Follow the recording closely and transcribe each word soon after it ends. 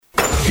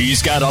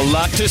He's got a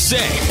lot to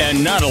say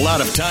and not a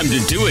lot of time to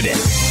do it in.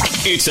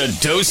 It's a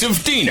dose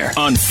of Diener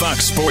on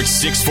Fox Sports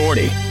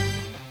 640.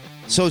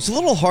 So it's a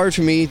little hard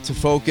for me to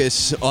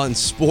focus on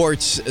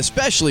sports,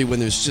 especially when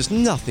there's just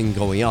nothing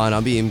going on.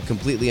 I'm being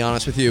completely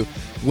honest with you.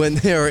 When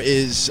there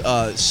is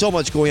so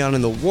much going on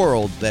in the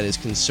world that is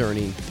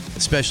concerning,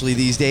 especially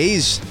these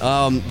days.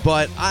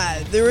 But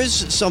there is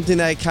something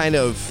that kind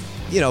of,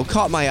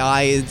 caught my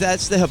eye.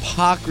 That's the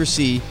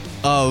hypocrisy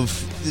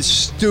of the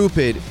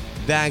stupid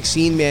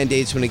vaccine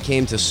mandates when it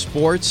came to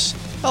sports.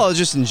 Oh,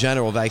 just in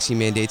general, vaccine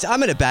mandates.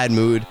 I'm in a bad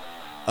mood.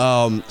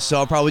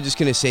 So I'm probably just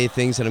going to say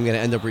things that I'm going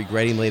to end up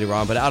regretting later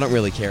on, but I don't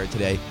really care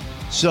today.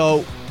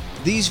 So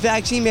these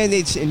vaccine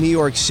mandates in New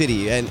York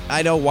City, and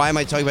I know, why am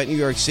I talking about New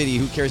York City?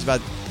 Who cares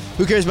about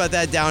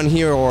that down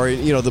here, or,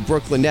 the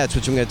Brooklyn Nets,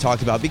 which I'm going to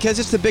talk about, because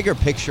it's the bigger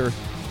picture.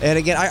 And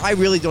again, I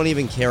really don't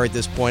even care at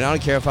this point. I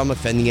don't care if I'm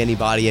offending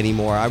anybody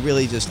anymore.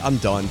 I'm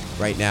done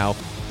right now.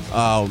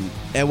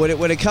 And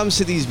when it comes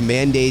to these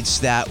mandates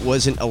that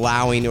weren't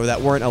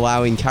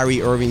allowing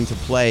Kyrie Irving to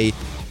play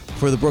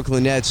for the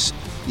Brooklyn Nets,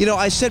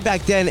 I said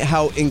back then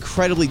how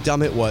incredibly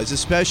dumb it was,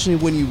 especially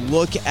when you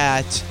look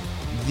at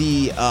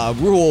the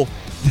rule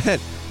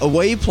that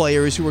away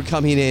players who were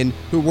coming in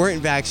who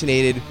weren't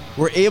vaccinated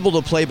were able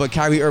to play, but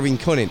Kyrie Irving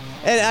couldn't.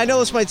 And I know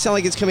this might sound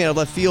like it's coming out of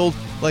left field.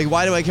 Like,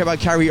 why do I care about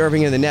Kyrie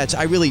Irving and the Nets?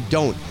 I really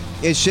don't.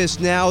 It's just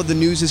now the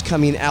news is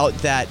coming out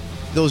that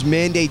those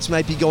mandates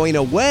might be going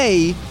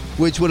away,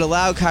 which would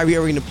allow Kyrie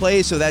Irving to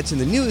play. So that's in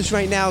the news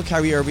right now.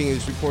 Kyrie Irving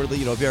is reportedly,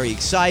 very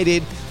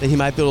excited that he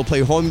might be able to play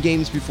home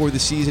games before the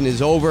season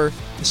is over.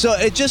 So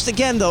it just,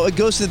 again, though, it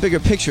goes to the bigger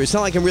picture. It's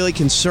not like I'm really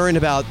concerned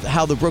about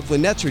how the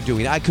Brooklyn Nets are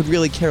doing. I could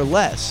really care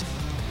less.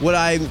 What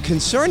I'm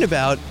concerned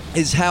about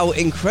is how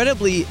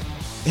incredibly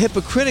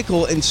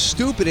hypocritical and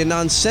stupid and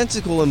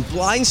nonsensical and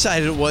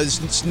blindsided it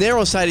was. It's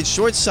narrow-sighted,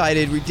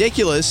 short-sighted,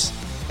 ridiculous,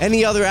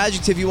 any other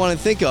adjective you want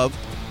to think of.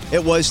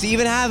 It was to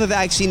even have a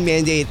vaccine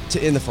mandate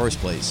in the first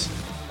place.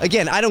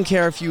 Again, I don't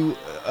care if you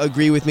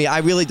agree with me. I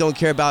really don't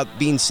care about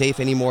being safe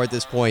anymore at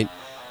this point.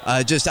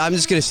 I'm just going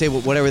to say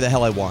whatever the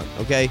hell I want,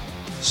 okay?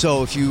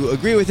 So if you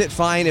agree with it,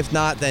 fine. If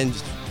not, then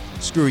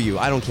screw you.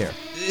 I don't care.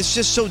 It's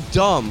just so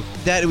dumb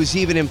that it was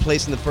even in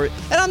place in the first...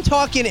 And I'm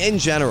talking in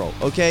general,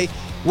 okay?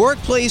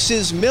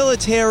 Workplaces,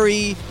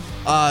 military,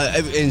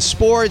 in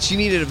sports, you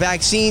needed a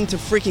vaccine to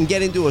freaking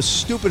get into a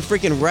stupid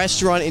freaking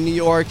restaurant in New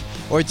York,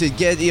 or to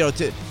get,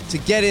 to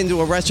get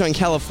into a restaurant in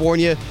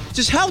California.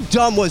 Just how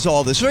dumb was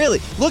all this? Really,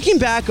 looking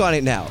back on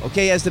it now,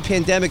 okay, as the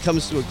pandemic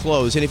comes to a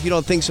close, and if you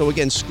don't think so,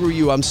 again, screw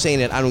you, I'm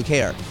saying it, I don't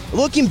care.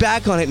 Looking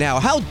back on it now,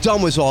 how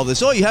dumb was all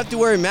this? Oh, you have to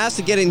wear a mask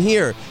to get in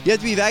here. You have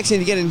to be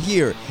vaccinated to get in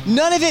here.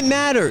 None of it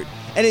mattered.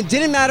 And it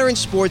didn't matter in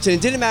sports, and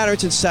it didn't matter in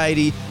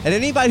society. And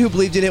anybody who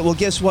believed in it, well,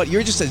 guess what?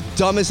 You're just as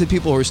dumb as the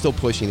people who are still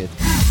pushing it.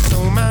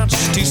 So much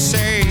to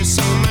say,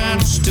 so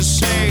much to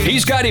say.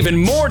 He's got even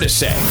more to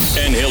say,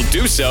 and he'll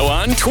do so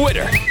on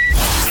Twitter.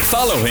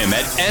 Follow him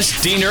at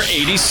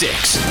SDiener86.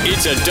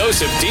 It's a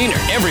dose of Diener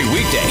every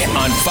weekday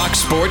on Fox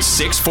Sports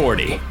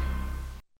 640.